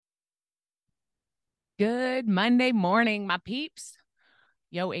Good Monday morning, my peeps.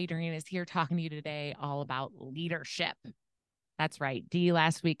 Yo, Adrienne is here talking to you today all about leadership. That's right. Dee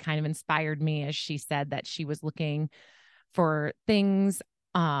last week kind of inspired me as she said that she was looking for things.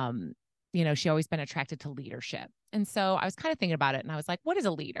 She always been attracted to leadership. And so I was kind of thinking about it and I was like, what is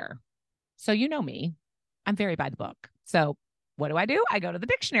a leader? So you know me, I'm very by the book. So what do? I go to the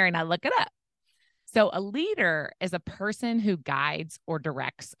dictionary and I look it up. So a leader is a person who guides or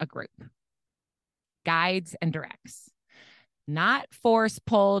directs a group. Guides and directs, not force,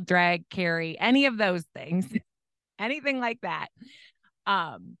 pull, drag, carry, any of those things, anything like that.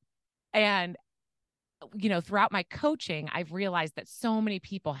 And throughout my coaching, I've realized that so many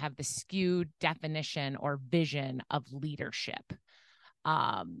people have the skewed definition or vision of leadership.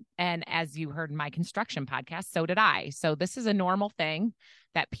 And as you heard in my construction podcast, so did I. So this is a normal thing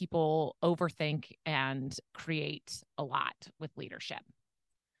that people overthink and create a lot with leadership.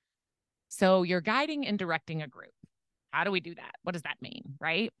 So you're guiding and directing a group. How do we do that? What does that mean?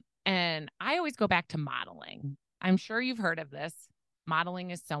 Right. And I always go back to modeling. I'm sure you've heard of this.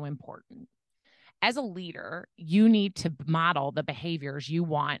 Modeling is so important. As a leader, you need to model the behaviors you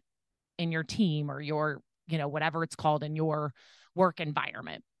want in your team or your, whatever it's called in your work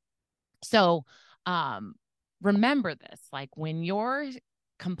environment. So remember this, like when you're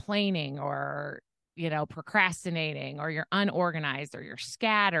complaining or, procrastinating or you're unorganized or you're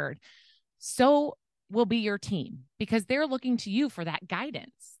scattered, so will be your team because they're looking to you for that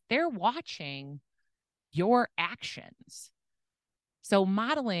guidance. They're watching your actions. So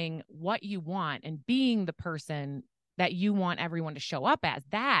modeling what you want and being the person that you want everyone to show up as,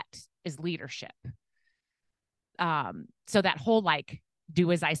 that is leadership. So that whole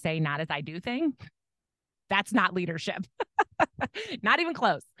do as I say, not as I do thing, that's not leadership. Not even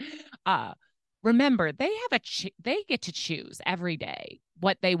close. Remember, they get to choose every day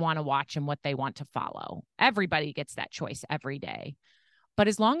what they want to watch and what they want to follow. Everybody gets that choice every day. But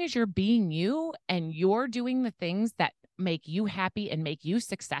as long as you're being you and you're doing the things that make you happy and make you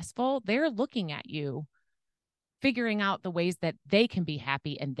successful, they're looking at you, figuring out the ways that they can be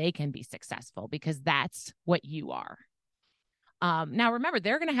happy and they can be successful because that's what you are. Now, remember,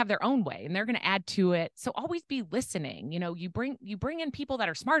 they're going to have their own way and they're going to add to it. So always be listening. You bring in people that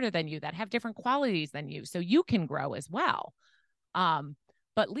are smarter than you, that have different qualities than you, so you can grow as well.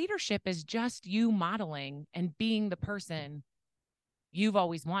 But leadership is just you modeling and being the person you've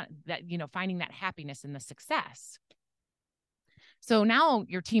always wanted, that, finding that happiness in the success. So now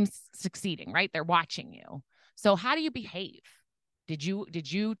your team's succeeding, right? They're watching you. So how do you behave? Do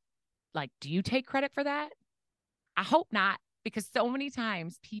you take credit for that? I hope not. Because so many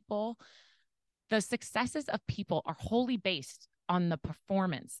times the successes of people are wholly based on the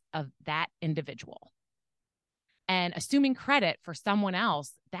performance of that individual. And assuming credit for someone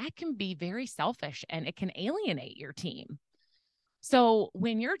else, that can be very selfish and it can alienate your team. So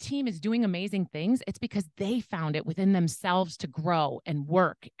when your team is doing amazing things, it's because they found it within themselves to grow and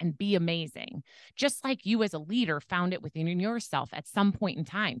work and be amazing. Just like you as a leader found it within yourself at some point in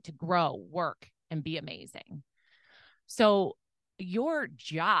time to grow, work, and be amazing. So your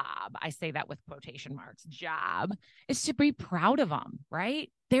job, I say that with quotation marks, job, is to be proud of them, right?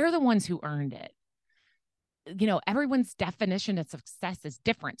 They're the ones who earned it. Everyone's definition of success is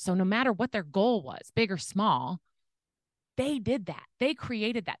different. So no matter what their goal was, big or small, they did that. They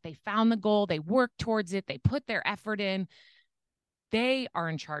created that. They found the goal. They worked towards it. They put their effort in. They are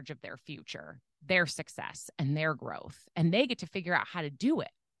in charge of their future, their success, and their growth. And they get to figure out how to do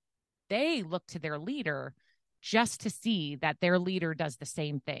it. They look to their leader just to see that their leader does the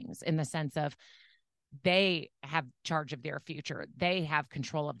same things, in the sense of they have charge of their future. They have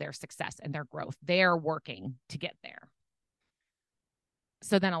control of their success and their growth. They're working to get there.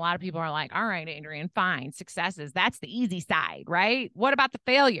 So then a lot of people are like, all right, Adrienne, fine, successes, that's the easy side, right? What about the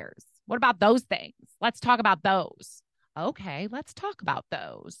failures? What about those things? Let's talk about those. Okay, let's talk about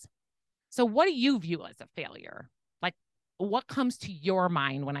those. So what do you view as a failure? Like, what comes to your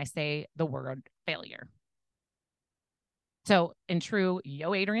mind when I say the word failure? So in true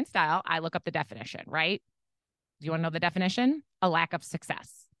Yo Adrienne style, I look up the definition, right? Do you want to know the definition? A lack of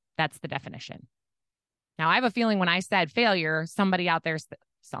success. That's the definition. Now, I have a feeling when I said failure, somebody out there,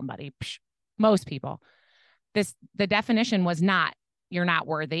 most people, the definition was not, you're not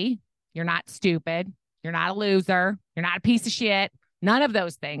worthy, you're not stupid, you're not a loser, you're not a piece of shit, none of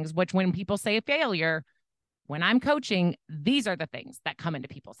those things, which when people say a failure, when I'm coaching, these are the things that come into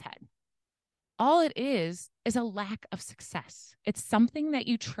people's head. All it is a lack of success. It's something that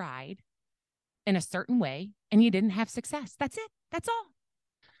you tried in a certain way and you didn't have success. That's it. That's all.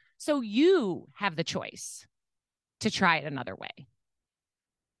 So you have the choice to try it another way,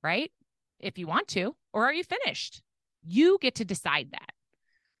 right? if you want to, or are you finished? You get to decide that.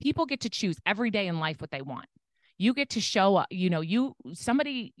 People get to choose every day in life what they want. You get to show up,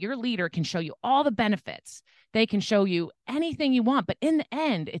 your leader can show you all the benefits. They can show you anything you want, but in the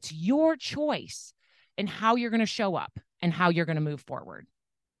end, it's your choice in how you're going to show up and how you're going to move forward.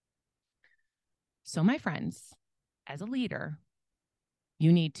 So my friends, as a leader,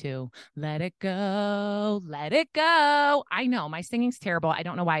 you need to let it go, let it go. I know my singing's terrible. I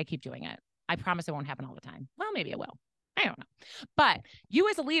don't know why I keep doing it. I promise it won't happen all the time. Well, maybe it will. I don't know. But you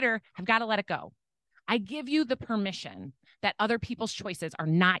as a leader have got to let it go. I give you the permission that other people's choices are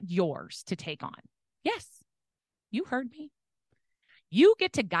not yours to take on. Yes, you heard me. You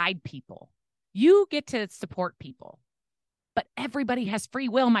get to guide people. You get to support people. But everybody has free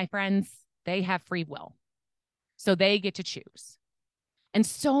will, my friends. They have free will. So they get to choose. And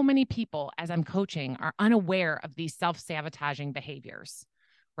so many people, as I'm coaching, are unaware of these self-sabotaging behaviors,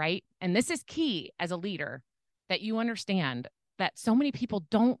 right? And this is key as a leader, that you understand that so many people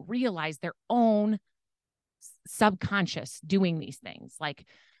don't realize their own subconscious doing these things. Like,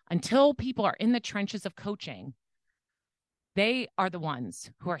 until people are in the trenches of coaching, they are the ones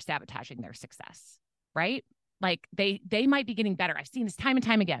who are sabotaging their success, right? Like they might be getting better. I've seen this time and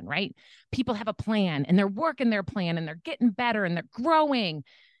time again, right? People have a plan and they're working their plan and they're getting better and they're growing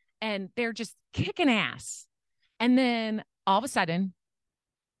and they're just kicking ass. And then all of a sudden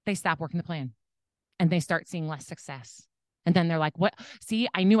they stop working the plan and they start seeing less success. And then they're like, what? See,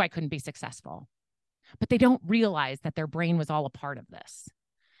 I knew I couldn't be successful. But they don't realize that their brain was all a part of this.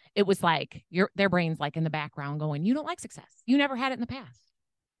 It was like their brain's like in the background going, you don't like success. You never had it in the past.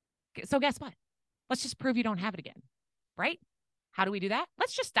 So guess what? Let's just prove you don't have it again, right? How do we do that?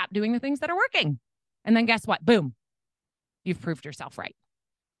 Let's just stop doing the things that are working. And then guess what? Boom. You've proved yourself right.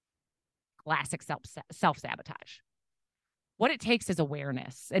 Classic self-sabotage. What it takes is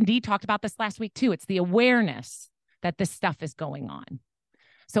awareness. And Dee talked about this last week too. It's the awareness that this stuff is going on.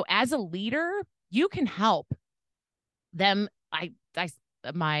 So as a leader, you can help them.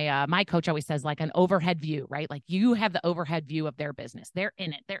 My coach always says, like, an overhead view, right? Like, you have the overhead view of their business. They're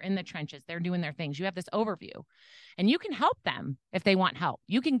in it. They're in the trenches. They're doing their things. You have this overview and you can help them if they want help.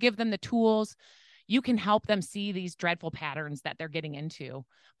 You can give them the tools. You can help them see these dreadful patterns that they're getting into.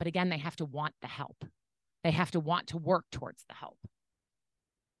 But again, they have to want the help. They have to want to work towards the help.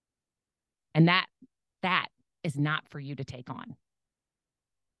 And that is not for you to take on.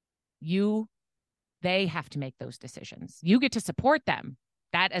 They have to make those decisions. You get to support them.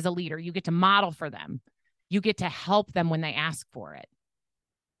 That as a leader, you get to model for them. You get to help them when they ask for it.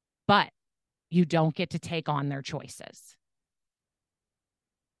 But you don't get to take on their choices.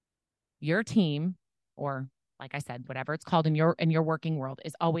 Your team, or like I said, whatever it's called in your working world,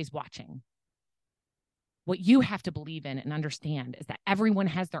 is always watching. What you have to believe in and understand is that everyone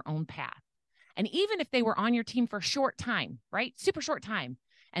has their own path. And even if they were on your team for a short time, right? Super short time,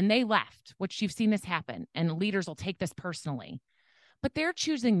 and they left, which you've seen this happen, and leaders will take this personally. But they're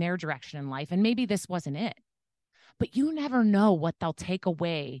choosing their direction in life, and maybe this wasn't it. But you never know what they'll take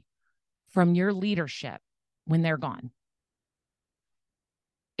away from your leadership when they're gone.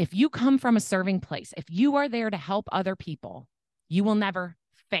 If you come from a serving place, if you are there to help other people, you will never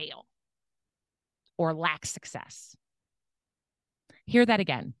fail or lack success. Hear that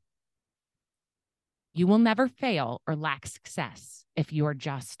again. You will never fail or lack success if you are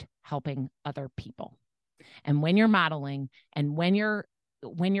just helping other people. And when you're modeling, and when you're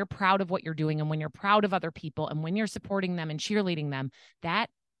proud of what you're doing, and when you're proud of other people, and when you're supporting them and cheerleading them, that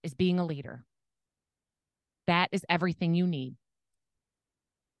is being a leader. That is everything you need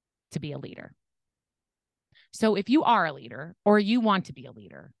to be a leader. So if you are a leader or you want to be a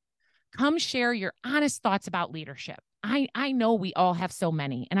leader, come share your honest thoughts about leadership. I know we all have so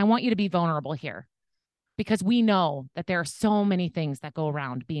many, and I want you to be vulnerable here because we know that there are so many things that go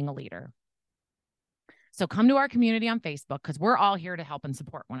around being a leader. So come to our community on Facebook because we're all here to help and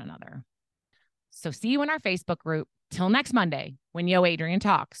support one another. So see you in our Facebook group. Till next Monday, when Yo Adrian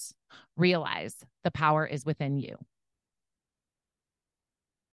talks, realize the power is within you.